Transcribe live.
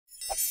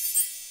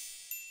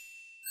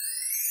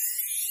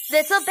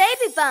Little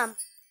Baby Bum.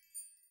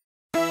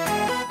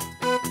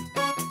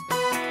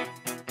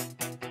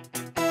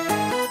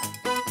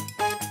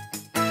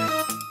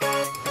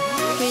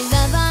 We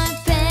love our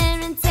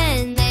parents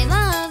and they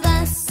love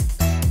us.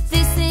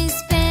 This is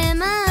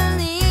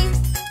family.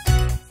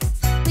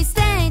 We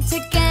stay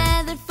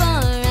together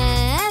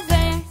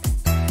forever.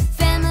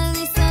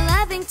 Family so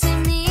loving to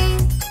me.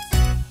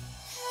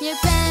 Your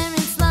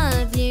parents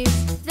love you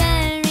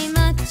very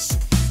much.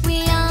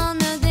 We all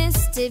know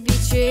this to be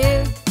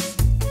true.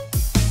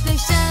 They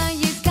show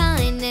you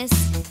kindness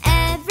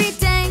every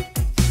day,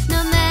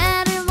 no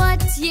matter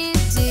what you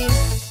do.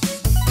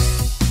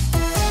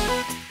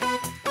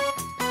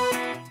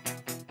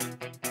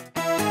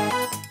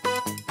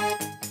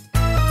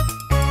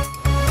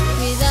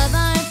 We love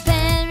our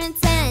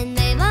parents and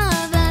they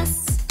love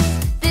us.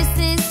 This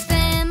is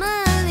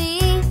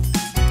family.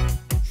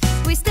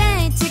 We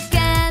stay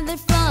together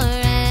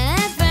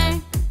forever.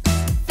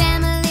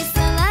 Family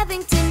so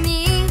loving to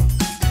me.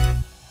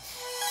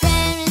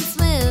 Parents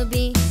will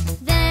be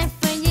there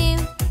for you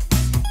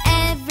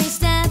every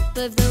step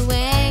of the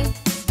way.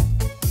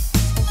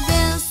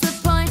 They'll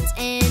support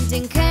and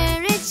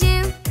encourage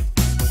you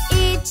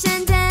each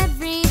and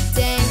every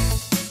day.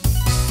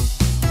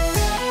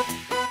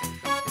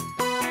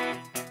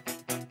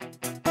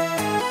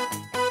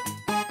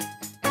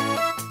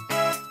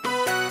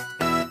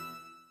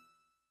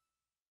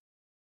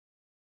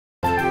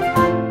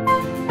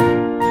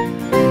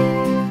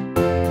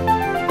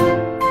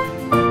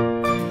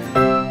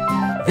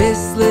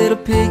 This little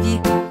piggy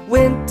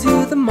went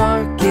to the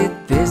market.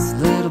 This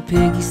little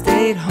piggy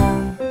stayed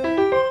home.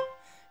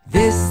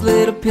 This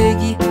little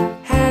piggy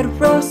had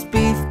roast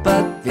beef,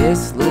 but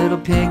this little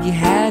piggy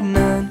had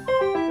none.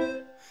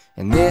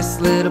 And this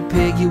little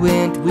piggy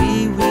went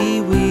wee,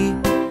 wee, wee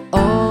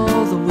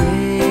all the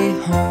way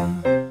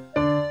home.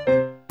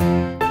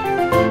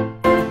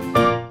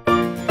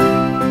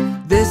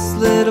 This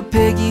little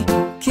piggy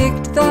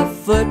kicked the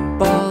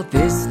football.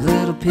 This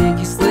little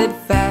piggy slid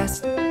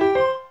fast.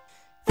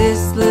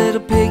 This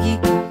little piggy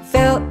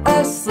fell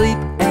asleep,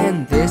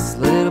 and this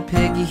little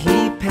piggy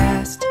he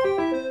passed.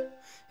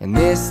 And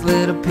this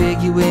little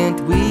piggy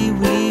went wee,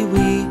 wee,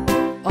 wee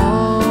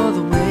all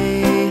the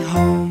way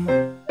home.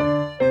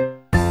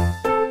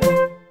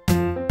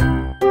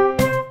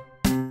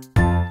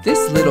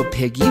 This little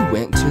piggy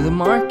went to the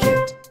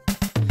market.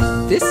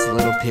 This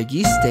little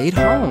piggy stayed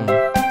home.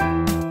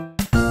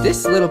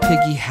 This little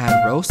piggy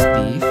had roast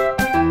beef,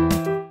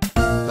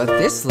 but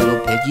this little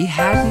piggy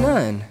had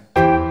none.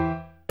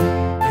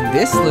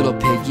 This little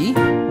piggy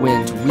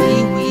went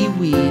wee, wee,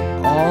 wee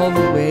all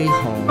the way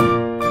home.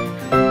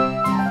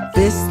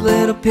 This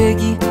little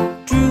piggy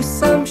drew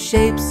some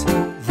shapes.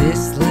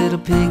 This little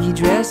piggy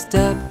dressed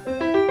up.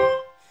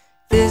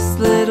 This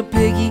little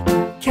piggy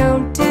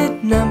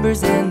counted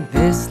numbers, and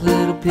this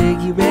little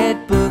piggy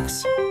read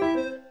books.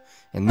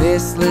 And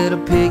this little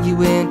piggy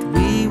went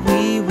wee,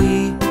 wee,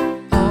 wee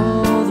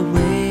all the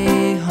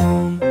way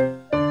home.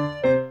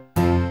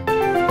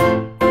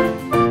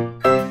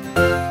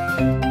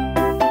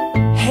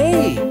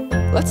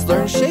 Let's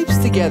learn shapes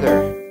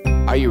together.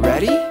 Are you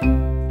ready?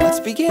 Let's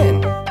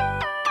begin.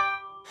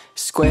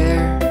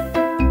 Square,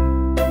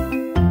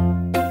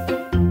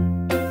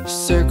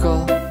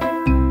 circle,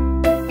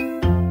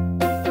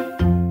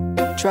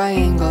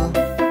 triangle,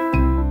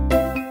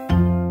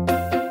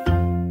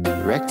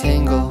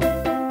 rectangle.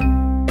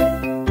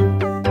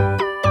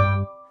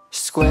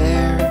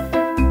 Square,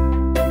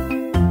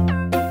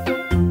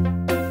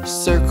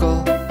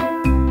 circle,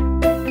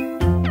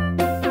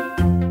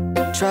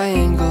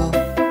 triangle,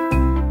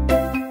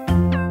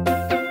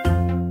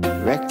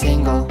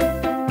 rectangle.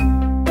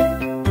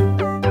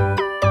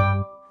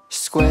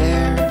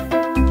 Square,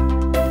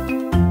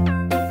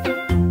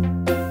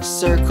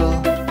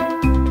 circle,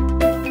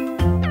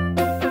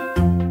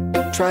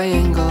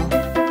 triangle,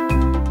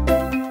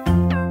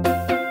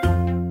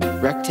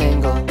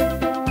 rectangle.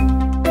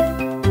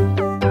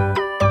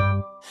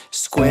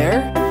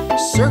 Square,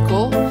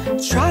 circle,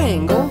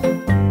 triangle,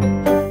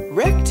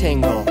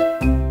 rectangle.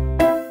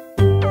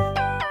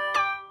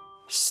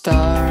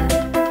 Star,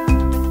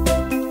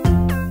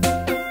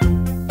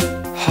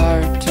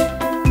 heart,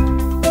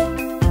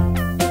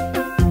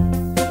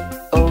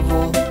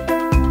 oval,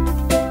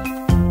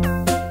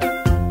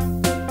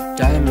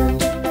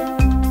 diamond.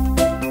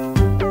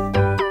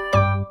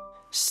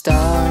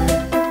 Star,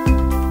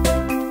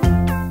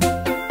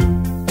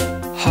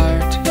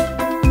 heart,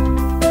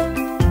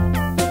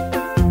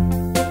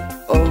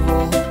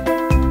 oval,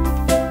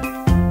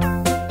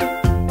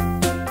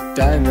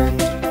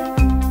 diamond.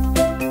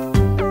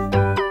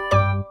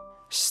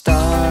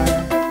 Star,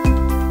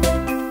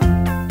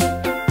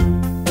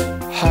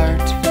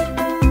 heart,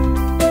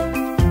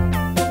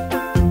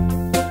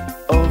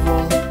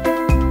 oval,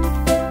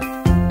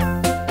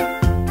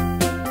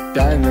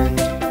 diamond.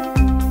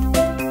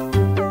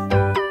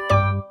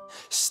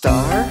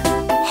 Star,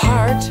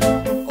 heart,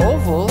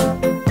 oval,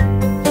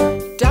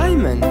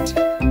 diamond.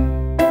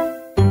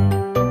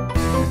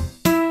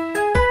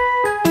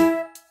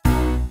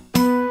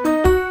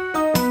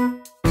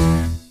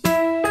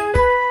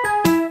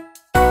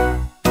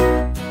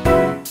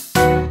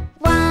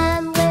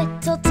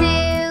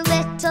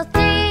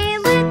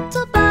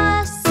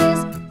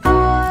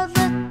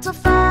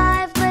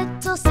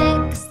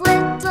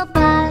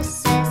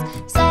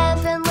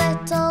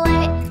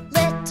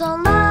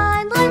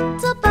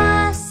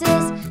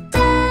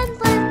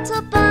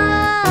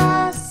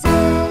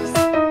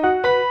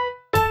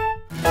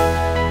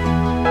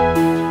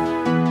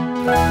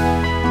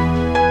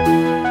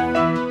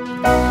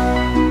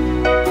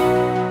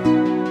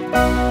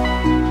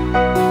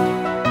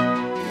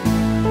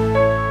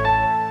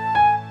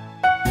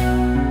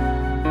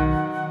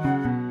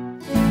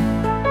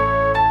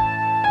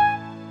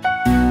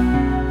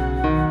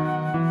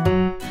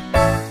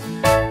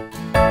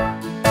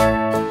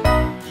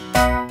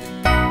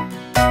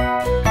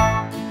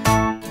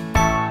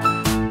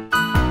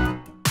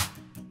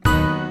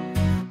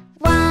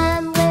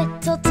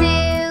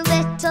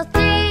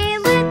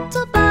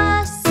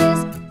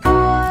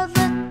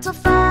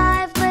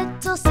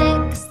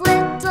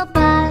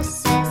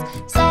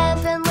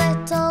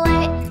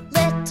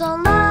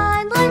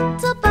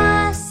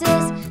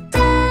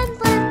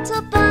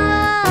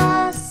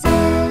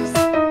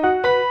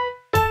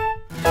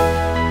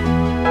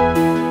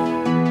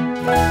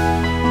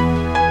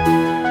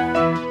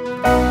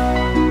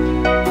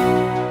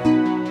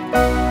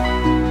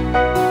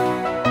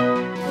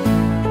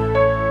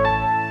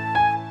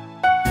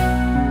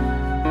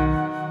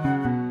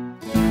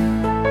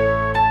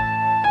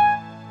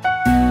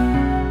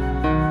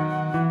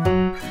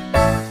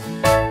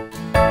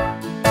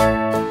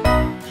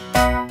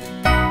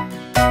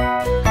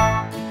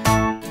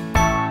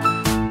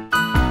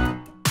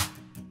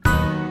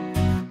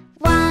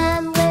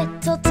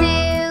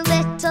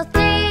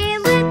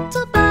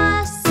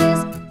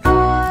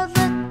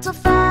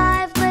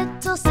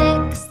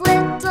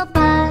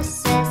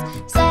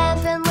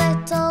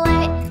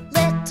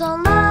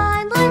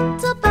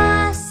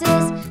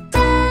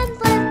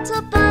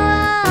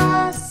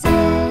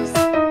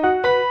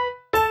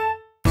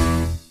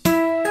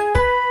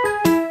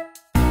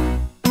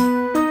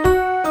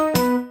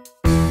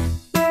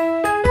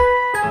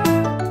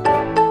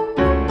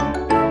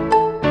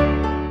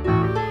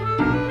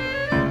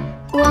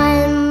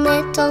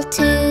 little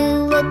 2,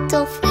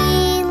 little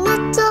 3,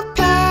 little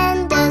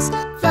pandas.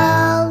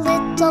 4,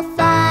 little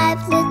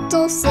 5,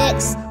 little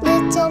 6,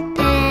 little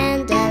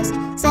pandas.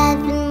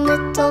 7,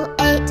 little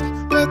 8,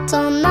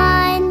 little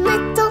 9,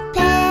 little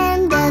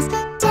pandas.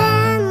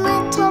 10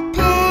 little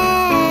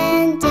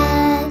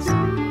pandas.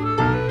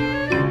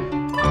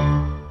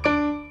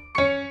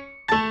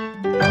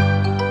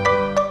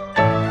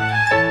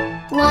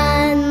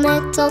 1,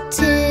 little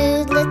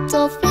 2,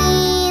 little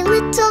 3,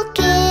 little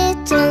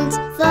kittens.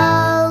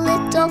 4,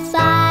 little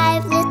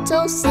 5,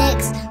 little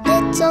 6,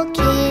 little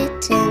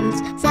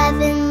kittens.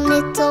 7,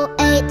 little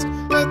 8,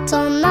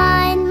 little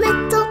 9,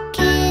 little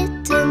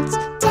kittens.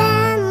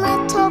 10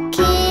 little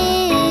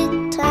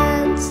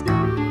kittens.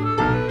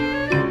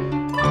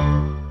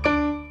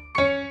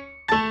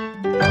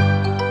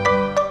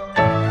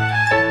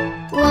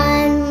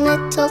 1,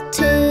 little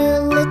 2,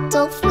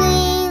 little 3,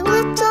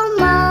 little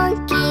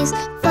monkeys.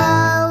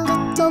 4,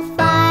 little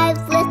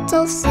 5,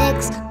 little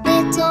 6,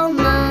 little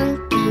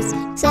monkeys.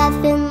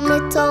 7,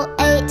 little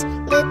 8,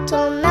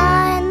 little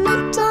 9,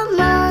 little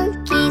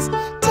monkeys.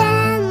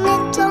 10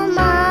 little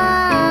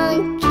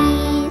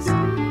monkeys.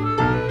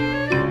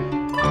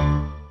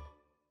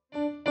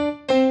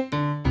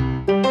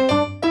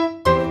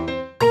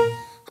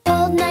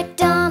 Old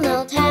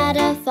MacDonald had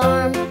a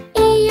farm,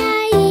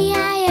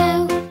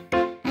 E-I-E-I-O.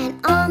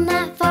 And on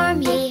that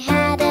farm he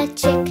had a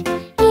chick,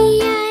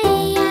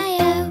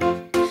 E-I-E-I-O.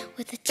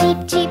 With a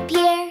cheep, cheep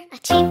here, a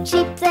cheep,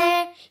 cheep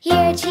there.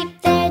 Here a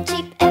cheep, there a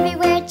cheep,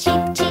 everywhere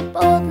cheep, cheep.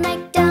 Old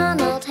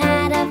MacDonald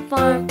had a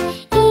farm,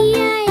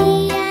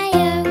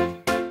 E-I-E-I-O.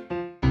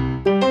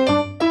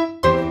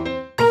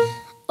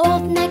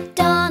 Old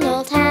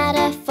MacDonald had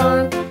a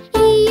farm,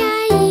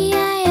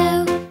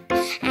 E-I-E-I-O.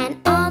 And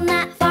on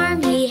that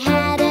farm he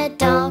had a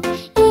dog,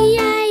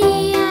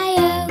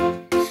 E-I-E-I-O.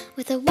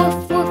 With a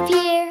woof, woof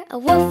here, a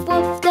woof,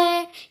 woof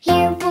there.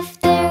 Here, woof,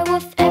 there,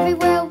 woof,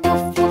 everywhere,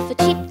 woof, woof. A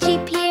cheep,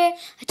 cheep here,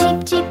 a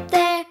cheep, cheep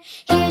there.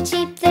 Here,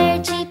 cheep, there,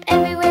 cheep,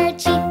 everywhere,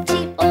 cheep,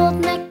 cheep. Old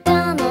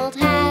MacDonald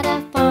had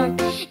a farm,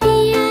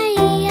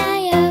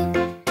 E-I-E-I-O.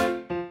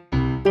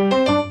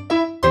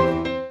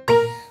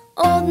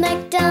 Old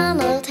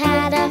MacDonald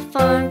had a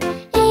farm,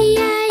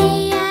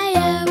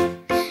 E-I-E-I-O.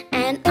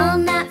 And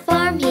on that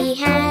farm he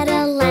had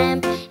a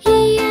lamb,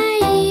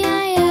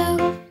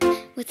 E-I-E-I-O.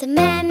 With a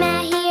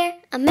ma-ma here,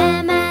 a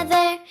ma-ma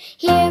there.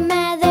 Here a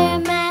ma, there a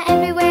ma,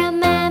 everywhere a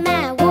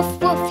ma-ma. Woof,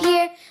 woof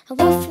here, a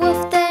woof,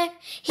 woof there.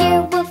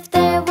 Here woof,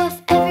 there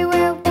woof,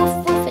 everywhere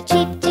woof, woof. A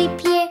cheep, cheep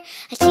here,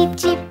 a cheep,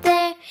 cheep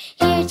there.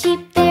 Here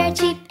cheep, there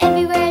cheep,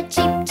 everywhere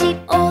cheep, cheep.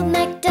 Old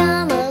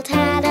MacDonald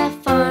had a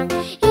farm,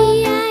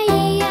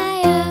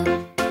 E-I-E-I-O.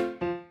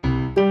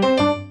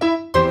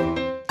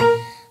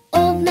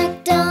 Old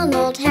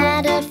MacDonald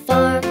had a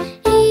farm,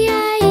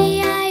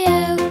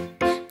 E-I-E-I-O.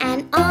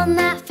 And on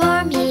that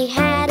farm he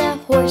had a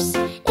horse,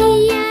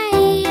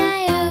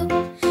 E-I-E-I-O.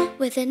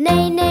 With a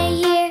neigh-neigh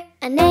here,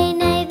 a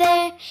neigh-neigh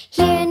there.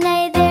 Here a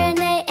neigh, there a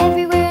neigh,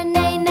 everywhere a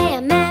neigh-neigh.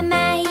 A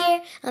ma-ma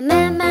here, a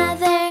ma-ma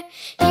there.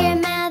 Here a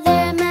ma,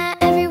 there a ma,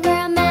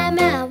 everywhere a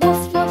ma-ma. A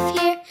woof-woof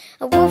here,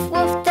 a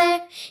woof-woof there.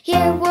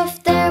 Here a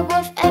woof, there a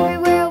woof,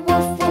 everywhere a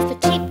woof-woof. A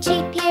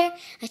cheep-cheep here,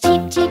 a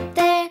cheep-cheep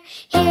there.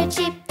 Here a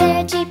cheep, there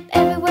a cheep,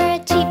 everywhere a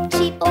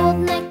cheep-cheep. Old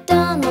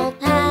MacDonald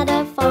had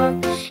a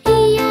farm,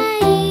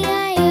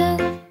 E-I-E-I-O.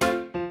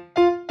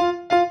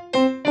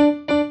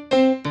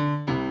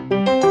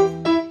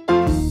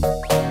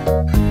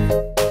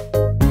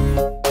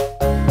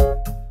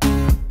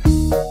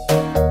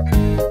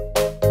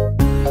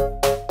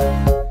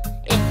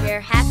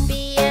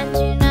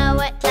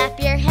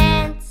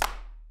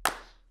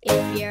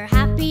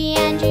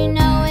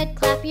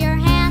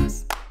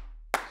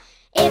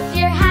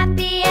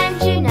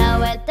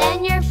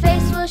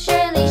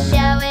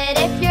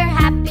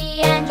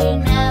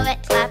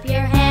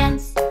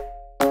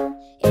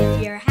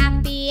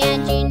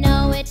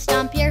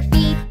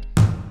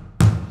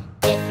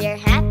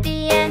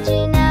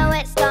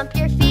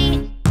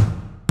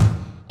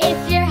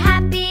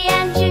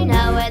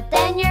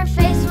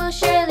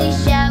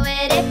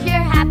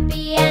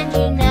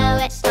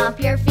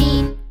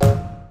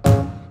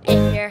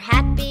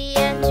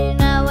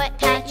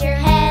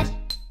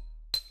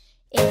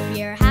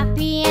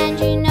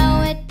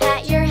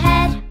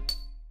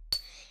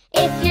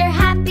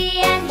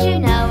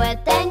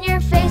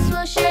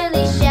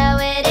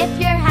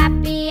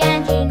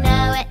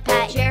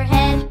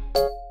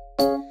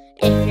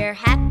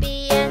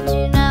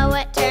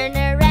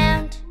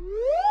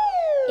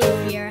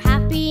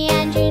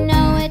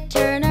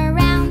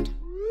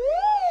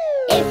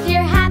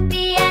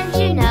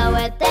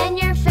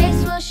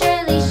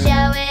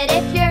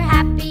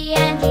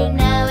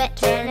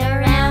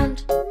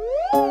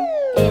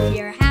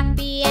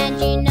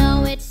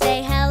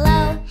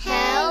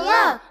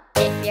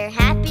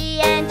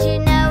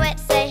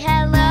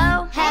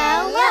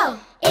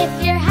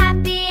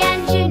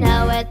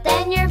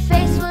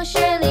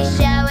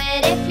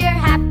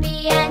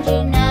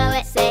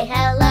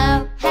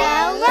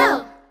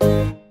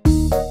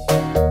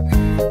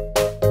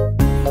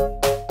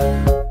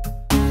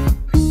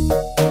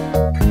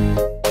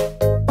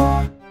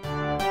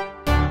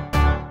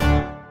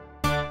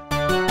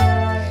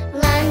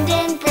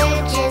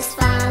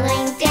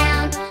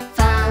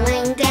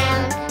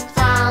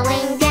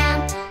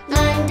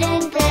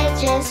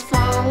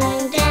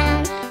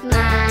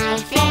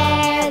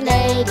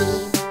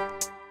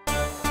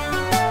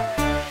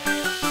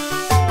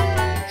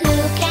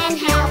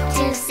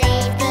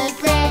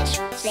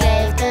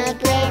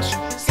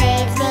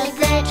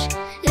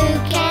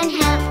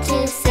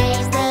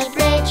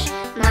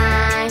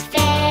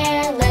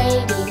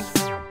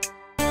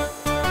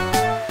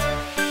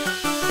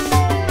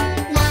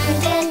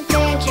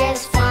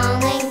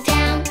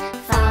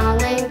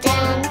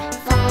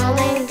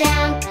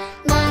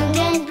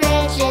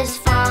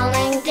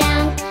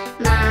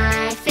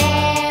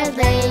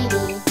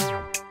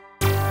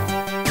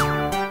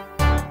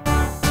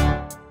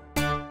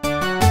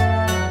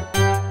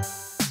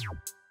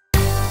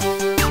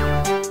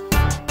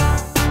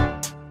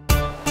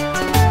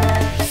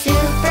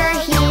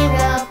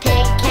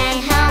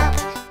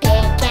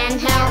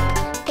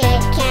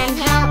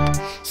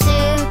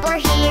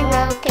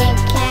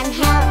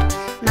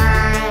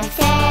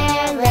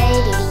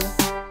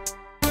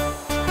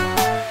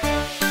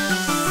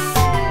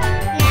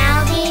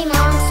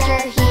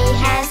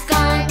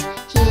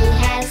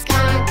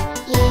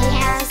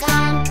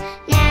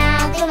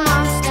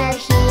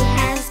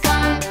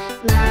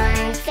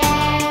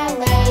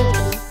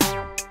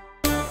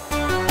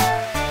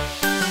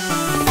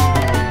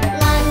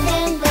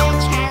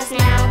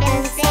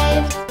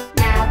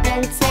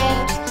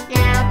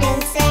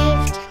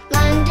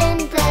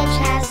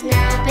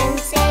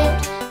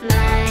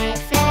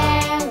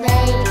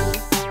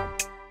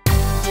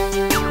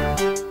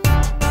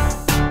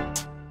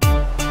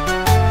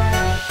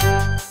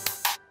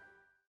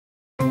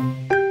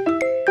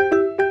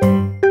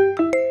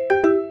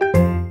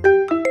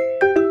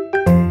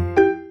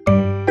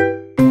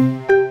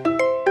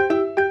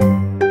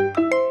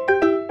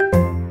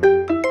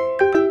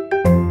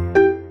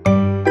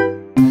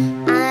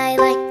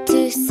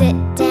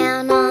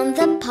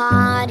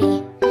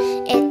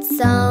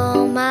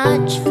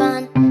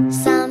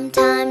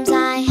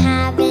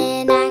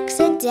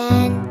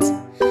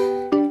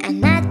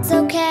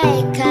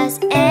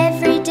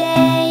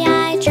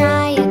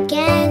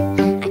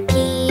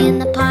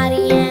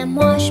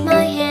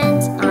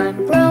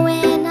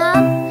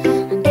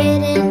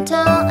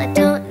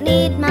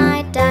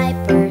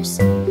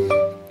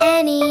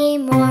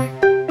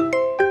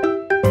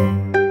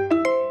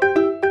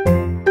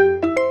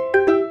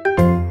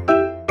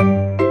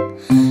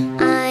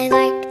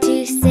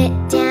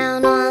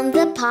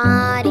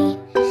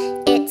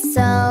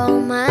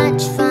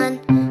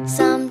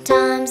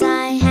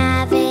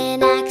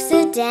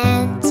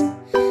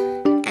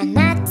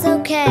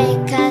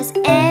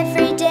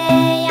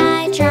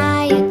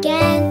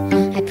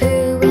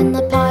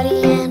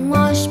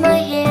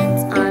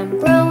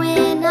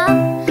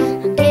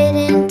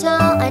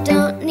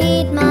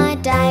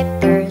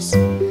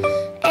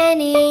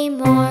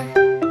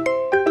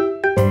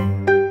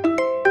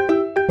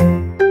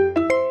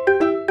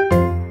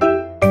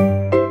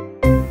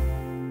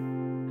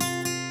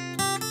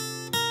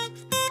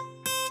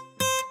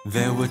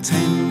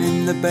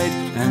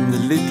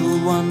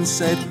 one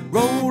said,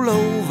 roll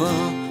over,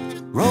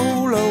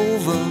 roll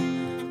over.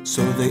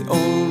 So they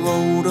all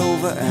rolled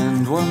over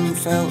and one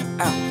fell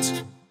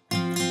out.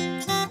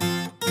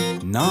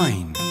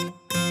 9.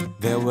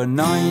 There were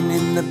 9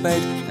 in the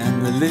bed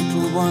and the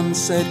little one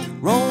said,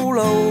 roll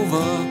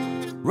over,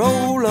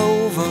 roll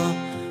over.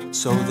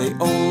 So they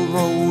all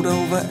rolled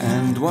over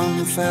and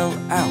one fell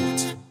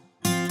out.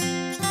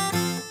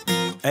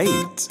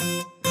 8.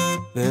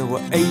 There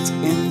were 8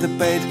 in the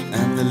bed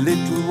and the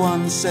little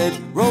one said,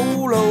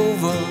 roll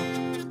over,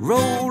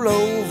 roll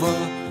over.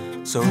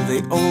 So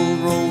they all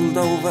rolled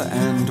over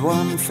and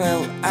one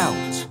fell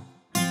out.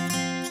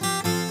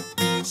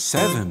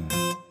 7.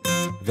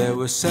 There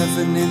were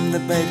 7 in the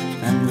bed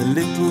and the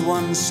little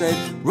one said,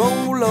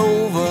 roll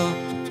over,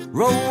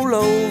 roll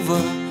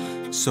over.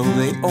 So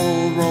they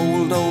all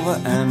rolled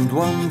over and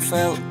one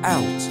fell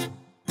out.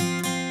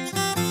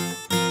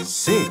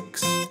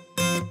 6.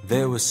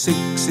 There were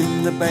 6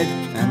 in the bed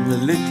and the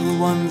little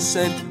one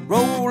said,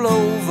 roll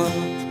over,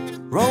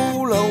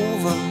 roll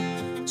over.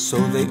 So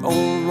they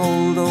all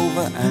rolled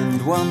over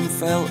and one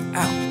fell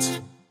out.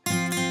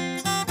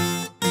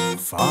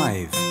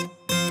 5.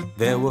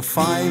 There were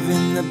 5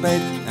 in the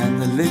bed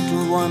and the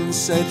little one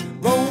said,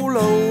 roll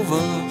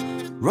over,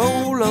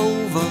 roll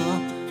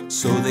over.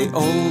 So they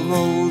all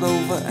rolled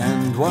over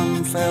and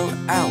one fell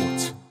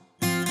out.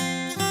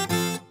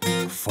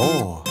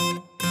 4.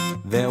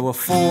 There were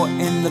 4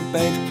 in the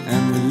bed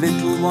and the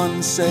little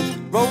one said,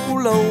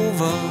 roll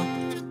over,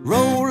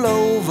 roll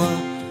over.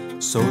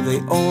 So they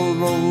all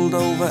rolled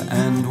over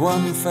and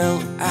one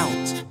fell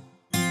out.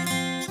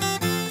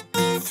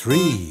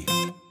 3.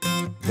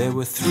 There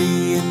were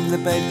 3 in the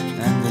bed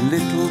and the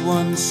little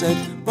one said,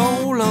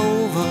 roll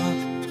over,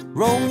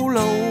 roll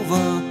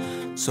over.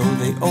 So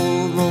they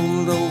all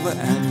rolled over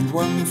and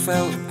one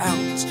fell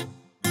out.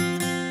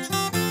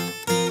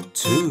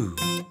 2.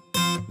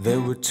 There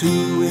were 2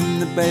 in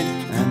the bed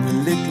and the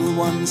little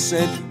one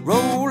said,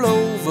 roll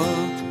over,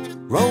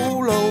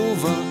 roll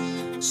over.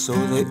 So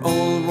they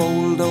all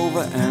rolled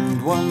over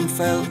and one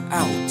fell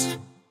out.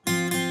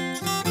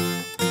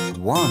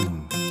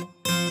 1.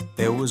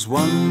 There was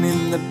 1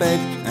 in the bed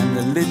and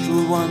the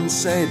little one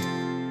said,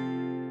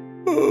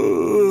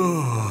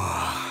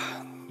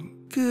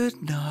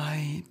 good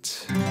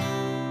night.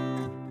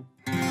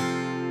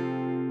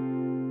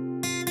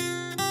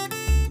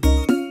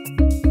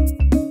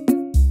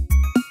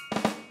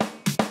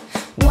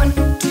 One,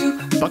 two,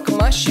 buckle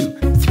my shoe.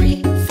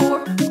 3,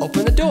 4,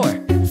 open the door.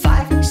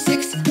 5,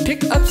 6,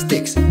 pick up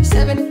sticks.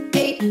 7,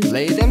 8,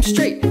 lay them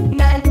straight.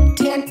 9,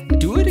 10,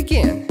 do it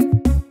again.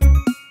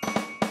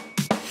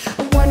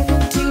 1,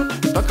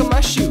 2, buckle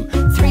my shoe.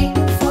 3,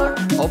 4,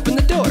 open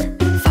the door.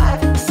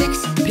 5,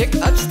 6, pick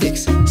up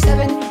sticks.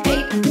 7,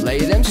 8, lay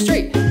them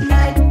straight.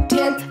 9,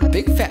 10, a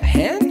big fat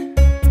hen.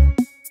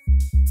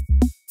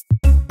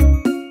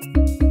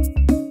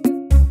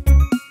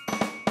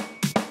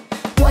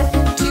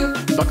 1,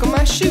 2, buckle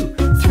my shoe.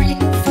 3,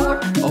 4,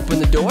 open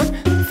the door.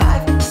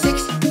 5,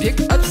 6, pick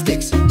up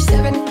sticks.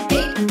 7,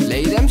 8,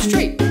 lay them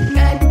straight.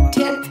 9,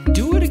 10,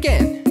 do it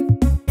again.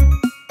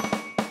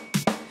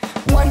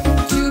 1,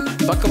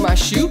 2, buckle my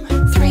shoe.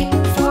 3,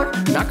 4,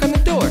 knock on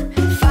the door.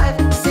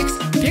 5, 6,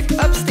 pick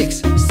up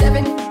sticks.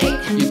 7,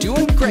 8, you're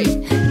doing great.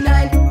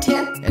 9,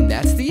 10, and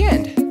that's the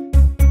end.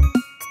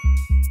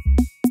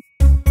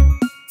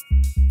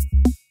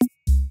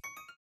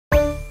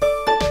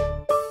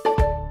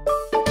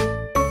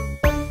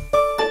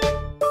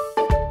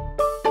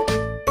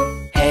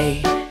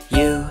 Hey,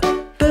 you,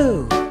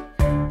 boo!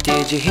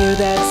 Did you hear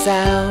that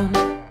sound?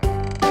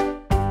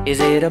 Is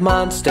it a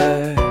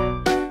monster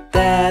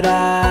that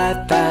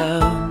I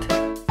found?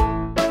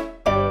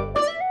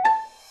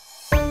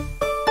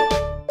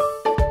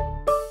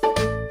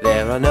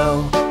 There are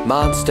no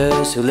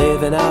monsters who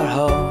live in our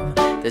home.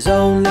 There's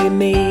only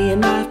me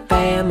and my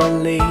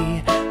family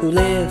who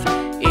live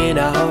in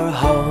our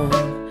home.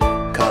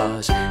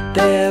 'Cause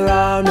there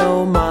are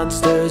no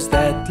monsters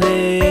that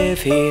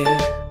live here.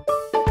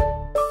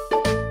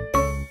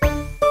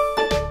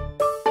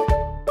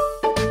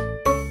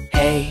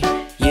 Hey,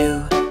 you,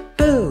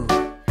 boo!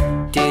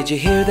 Did you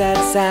hear that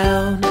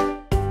sound?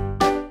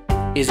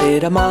 Is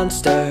it a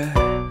monster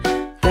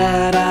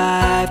that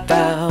I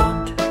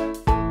found?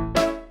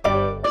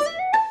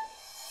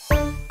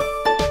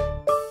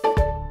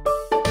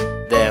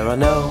 There are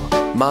no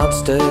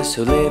monsters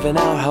who live in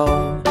our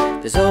home.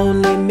 There's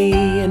only me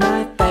and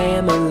my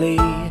family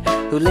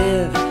who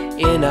live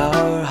in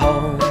our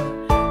home.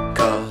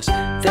 'Cause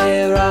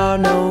there are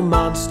no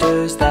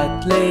monsters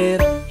that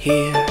live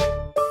here.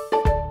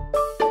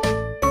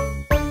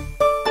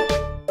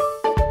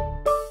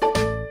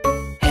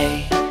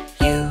 Hey,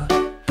 you,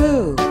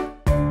 boo!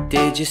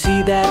 Did you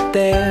see that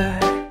there?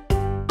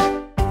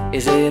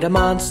 Is it a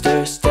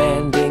monster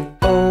standing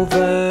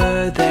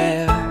over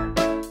there?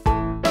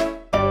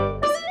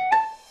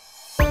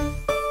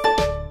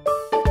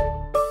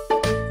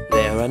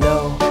 There are no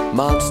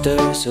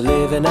monsters who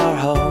live in our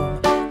home.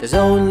 There's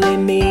only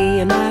me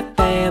and my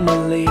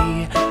family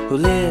who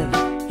live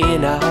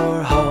in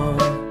our home.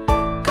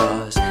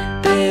 'Cause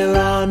there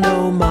are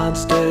no monsters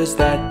monsters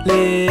that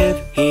live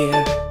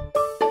here.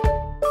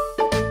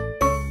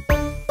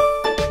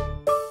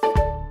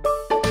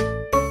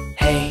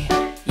 Hey,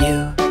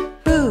 you,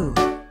 boo!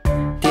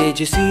 Did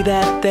you see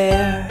that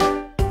there?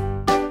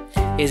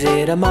 Is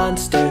it a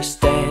monster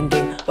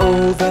standing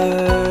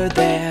over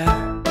there?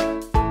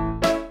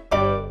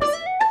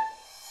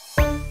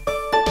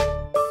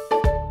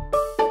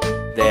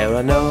 There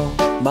are no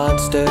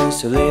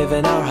monsters who live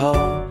in our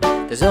home.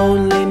 There's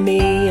only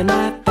me and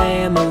my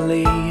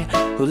family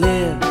who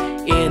live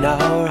in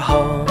our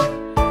home.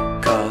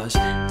 'Cause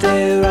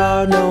there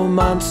are no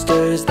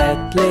monsters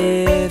that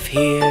live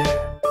here.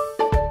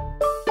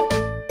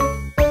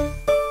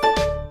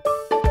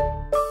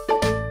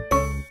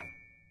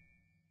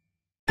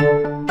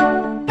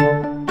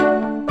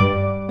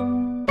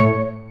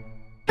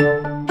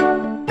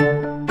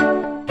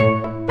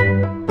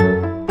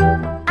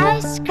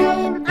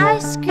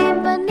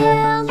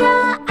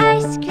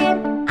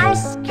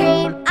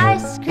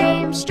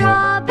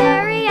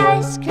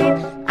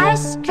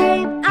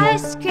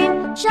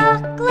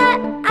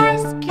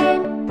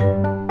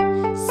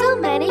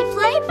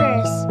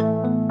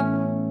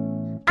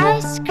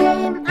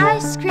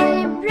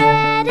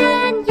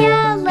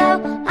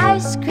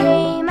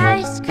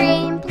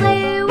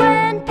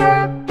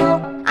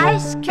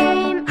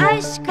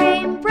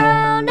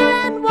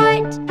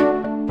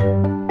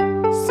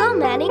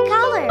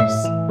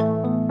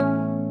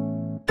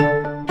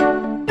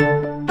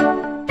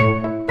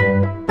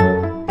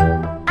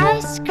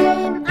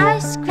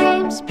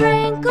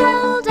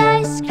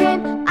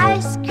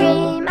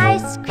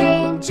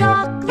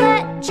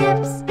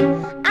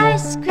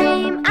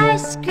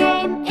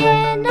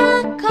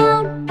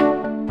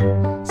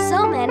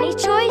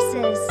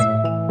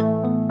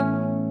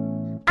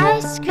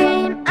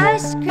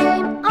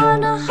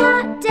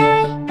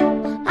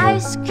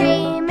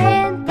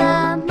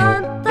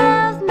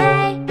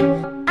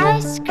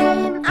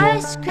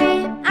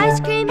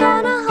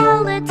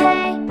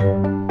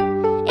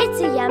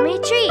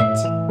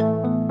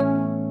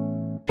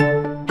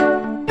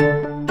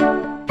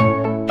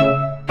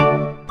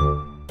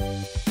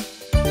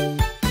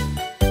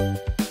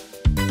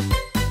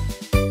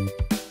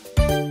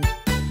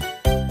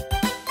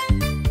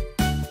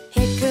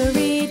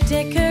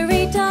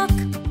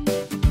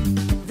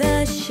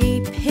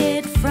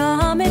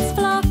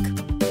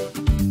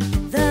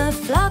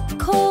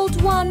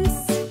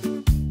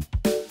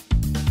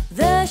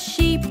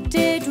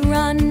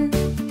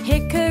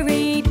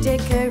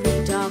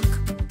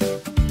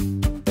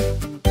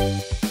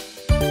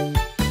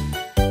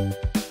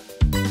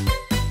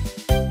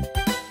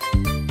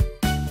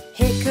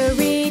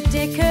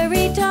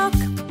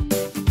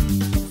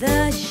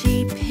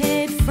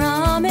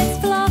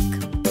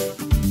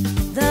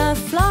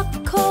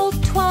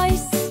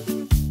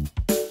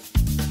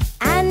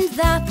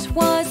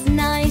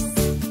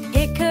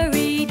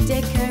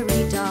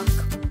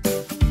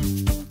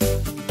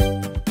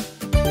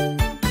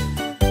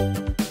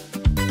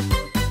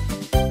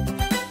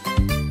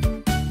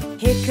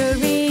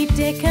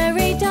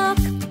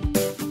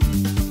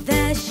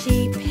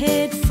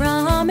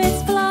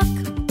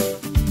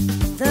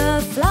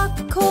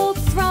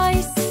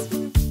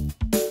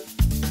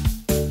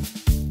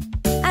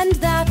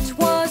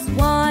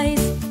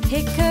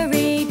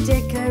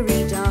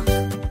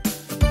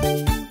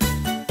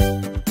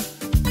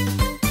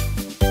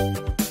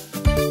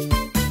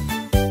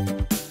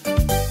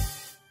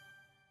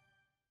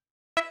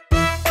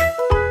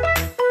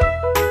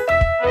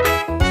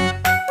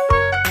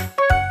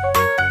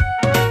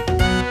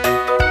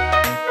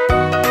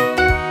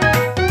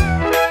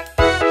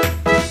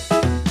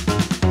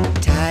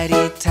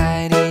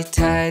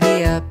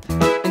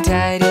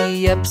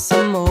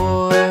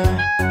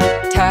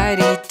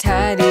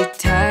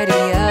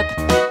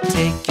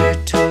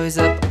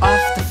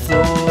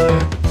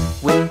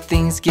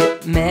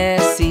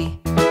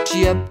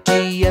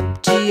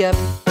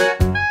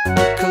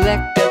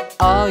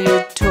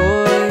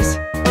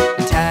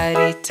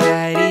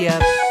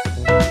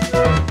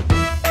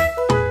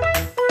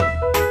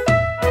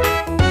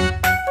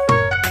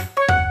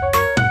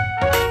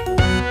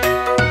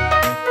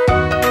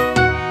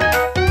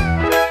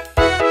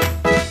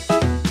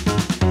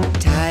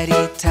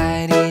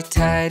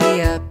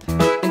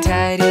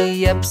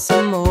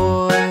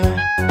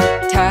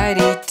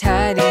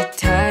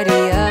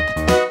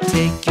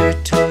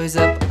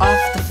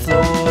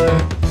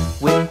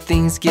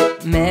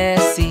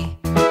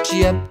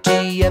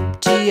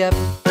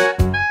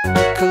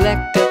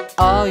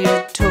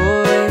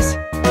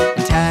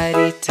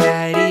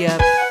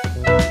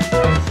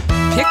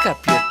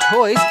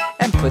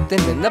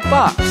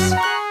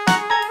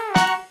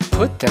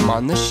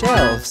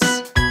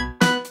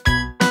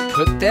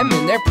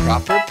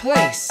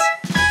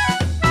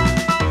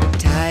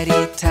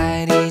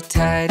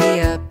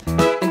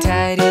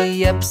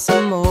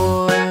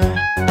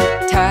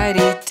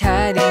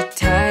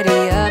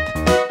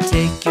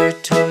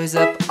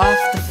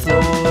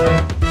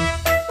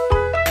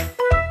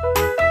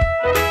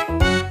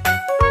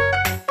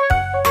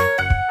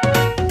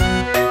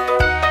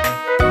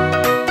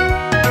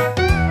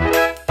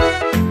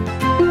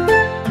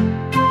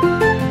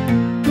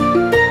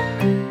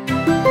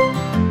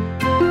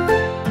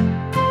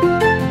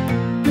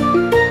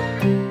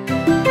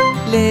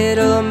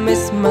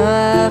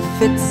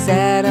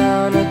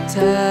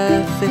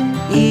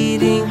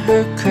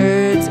 her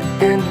curds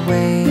and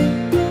whey.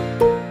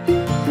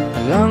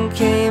 Along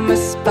came a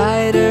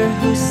spider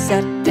who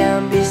sat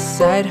down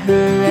beside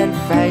her and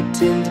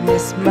frightened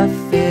Miss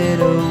Muffet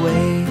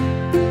away.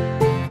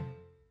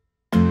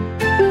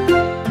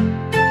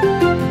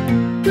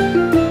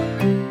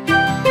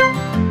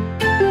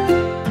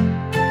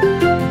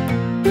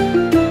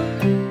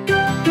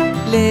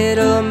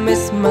 Little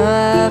Miss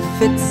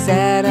Muffet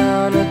sat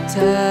on a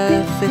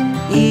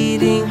tuffet,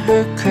 eating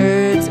her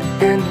curds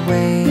and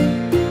whey.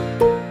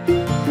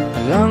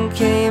 Along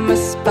came a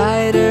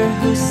spider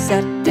who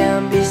sat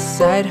down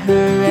beside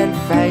her and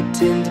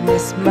frightened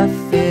Miss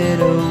Muffet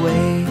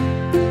away.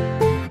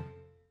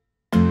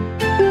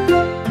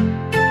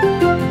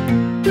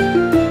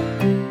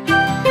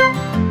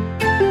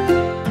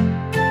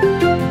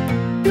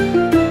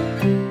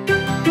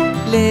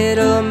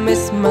 Little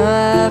Miss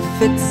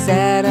Muffet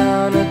sat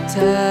on a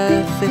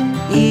tuffet,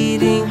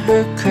 eating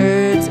her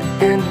curds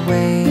and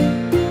whey.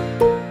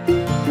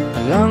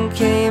 Along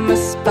came a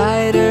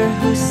spider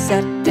who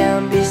sat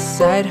down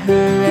beside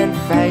her and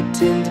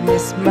frightened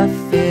Miss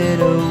Muffet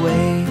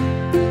away.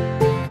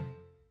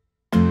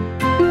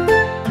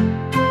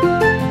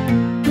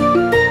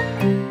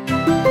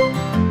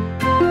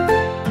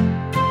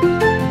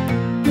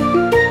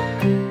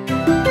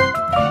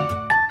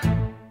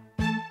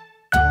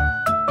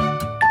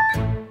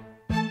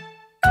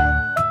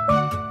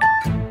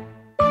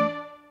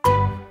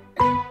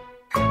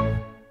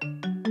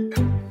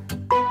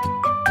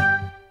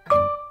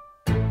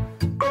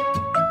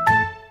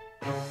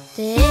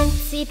 The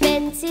itsy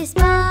bitsy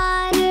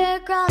spider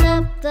crawled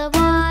up the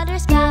water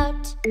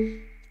spout.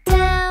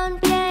 Down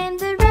came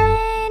the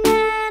rain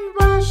and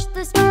washed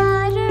the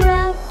spider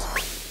out.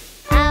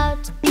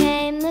 Out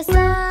came the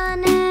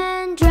sun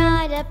and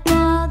dried up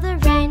all the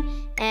rain.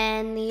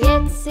 And the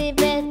itsy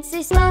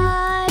bitsy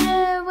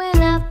spider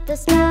went up the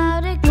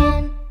spout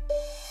again.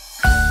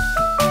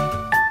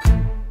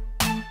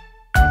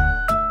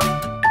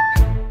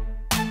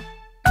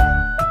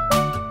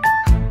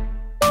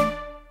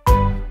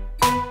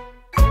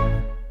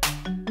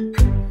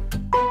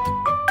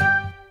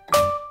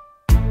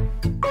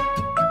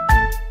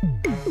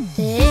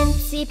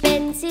 The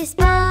itsy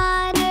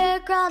spider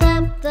crawled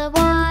up the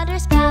water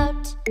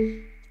spout.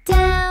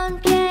 Down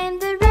came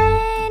the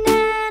rain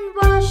and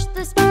washed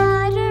the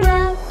spider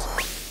out.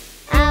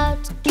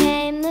 Out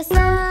came the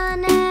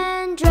sun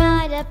and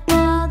dried up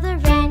all the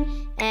rain.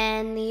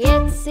 And the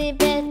itsy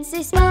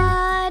bitsy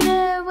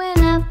spider went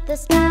up the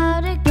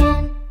spout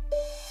again.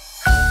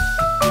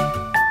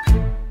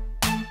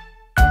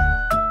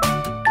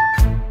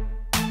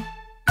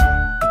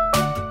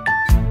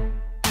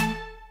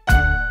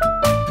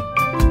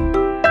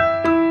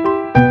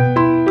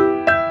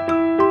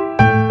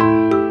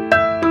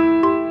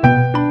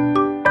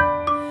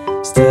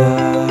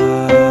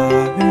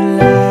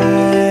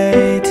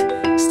 Starlight,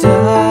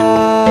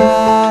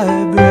 star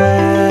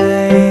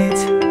bright,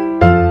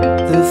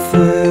 the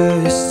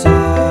first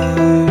star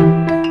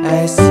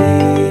I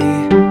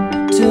see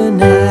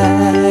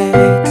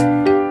tonight.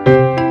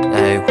 I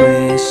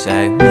wish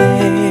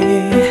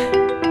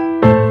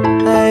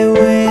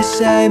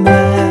I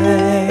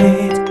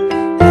might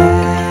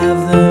have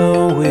the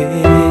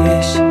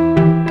wish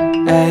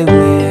I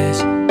wish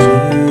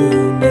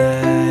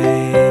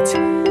tonight.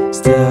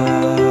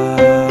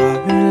 Starlight,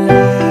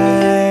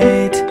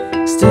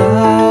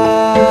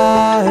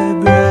 star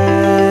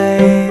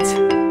bright,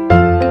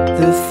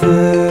 the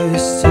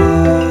first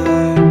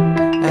star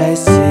I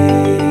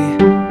see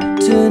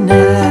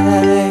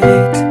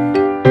tonight.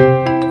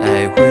 I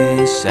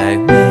wish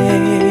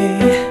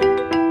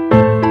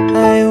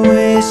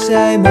I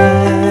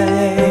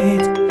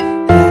might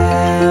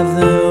have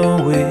the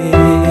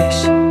wish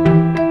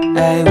I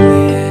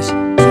wish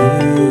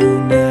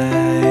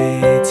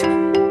tonight.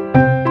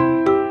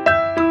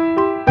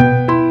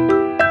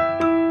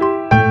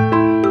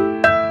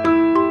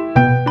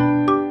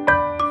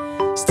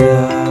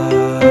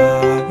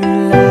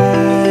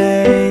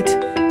 Starlight,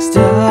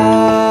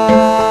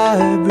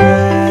 star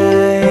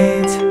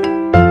bright,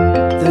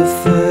 the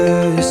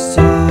first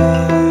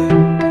star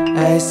I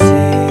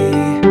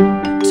see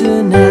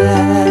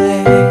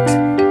tonight.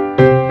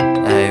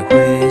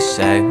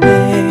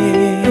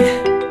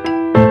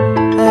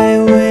 I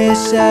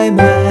wish I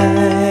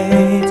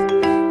might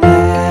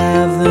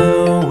have the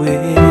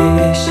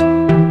wish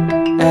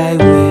I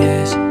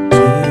wish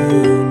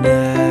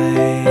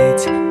tonight.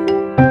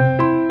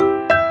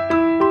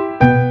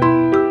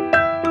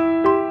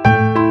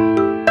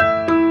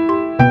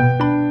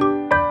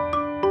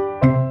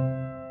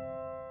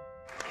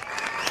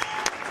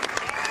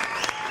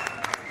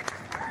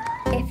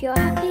 If you're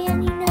happy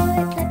and you know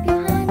it, clap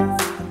your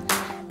hands.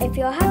 If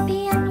you're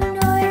happy and you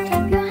know it,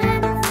 clap your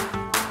hands.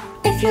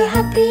 If you're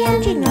happy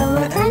and you know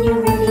it, and you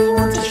really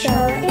want to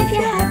show it. If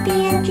you're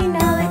happy and you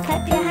know it,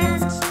 clap your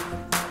hands.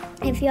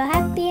 If you're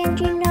happy and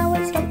you know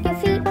it, stomp your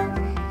feet.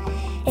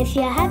 If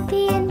you're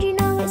happy and you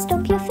know it,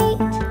 stomp your feet.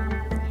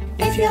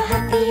 If you're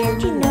happy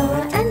and you know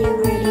it, and you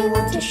really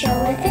want to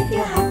show it. If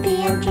you're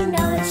happy and you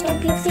know it,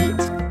 stomp your feet.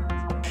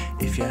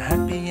 If you're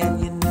happy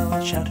and you know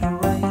it, shout hooray.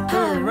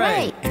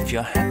 If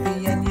you're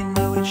happy and you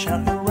know it,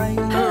 shout hooray.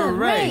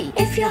 Hooray!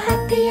 If you're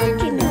happy and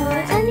you know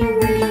it, and you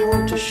really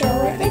want to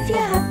show it. If you're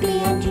happy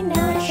and you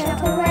know it, shout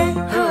hooray.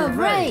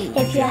 Hooray!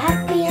 If you're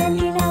happy and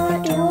you know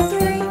it, do all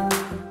three.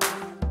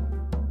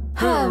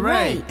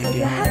 Hooray! If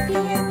you're happy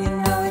and you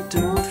know it,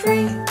 do all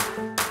three.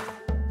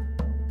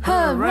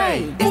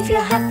 Hooray! If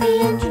you're happy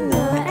and you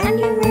know it, and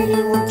you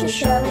really want to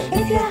show it.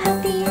 If you're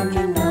happy and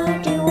you know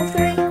it, do all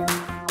three.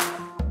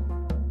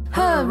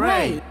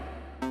 Hooray!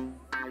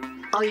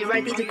 Are you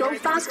ready to go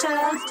faster?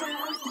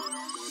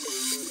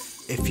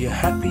 If you're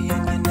happy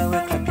and you know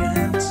it, clap your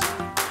hands.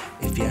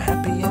 If you're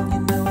happy and you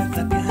know it,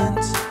 clap your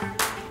hands.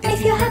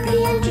 If you're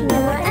happy and you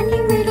know it, and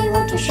you really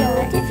want to show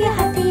it. If you're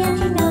happy and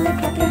you know it,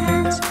 clap your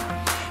hands.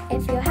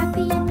 If you're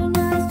happy and you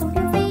know it, stomp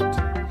your feet.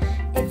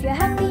 If you're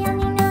happy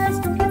and you know it,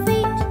 stomp your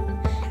feet.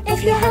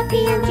 If you're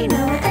happy and you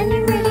know it, and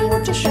you really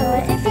want to show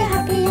it. If you're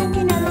happy and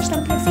you know it,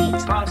 stomp your feet.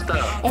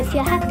 If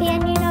you're happy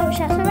and you know it,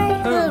 shout hooray.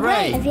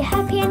 Hooray! If you're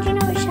happy and you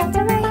know it, shout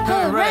hooray.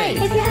 Hooray!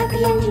 If you're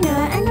happy and you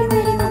know it, and you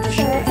really want to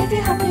show it. If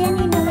you're happy and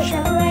you know it,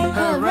 shout hooray.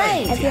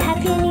 Hooray! If you're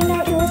happy and you know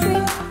it, do all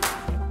three.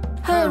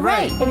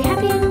 Hooray! If you're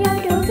happy and you know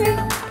it, do all three.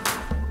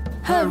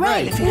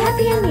 Hooray! If you're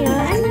happy and you know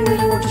it, and you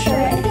really want to show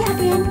it. If you're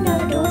happy and you know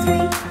it, do all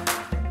three.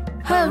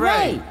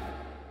 Hooray!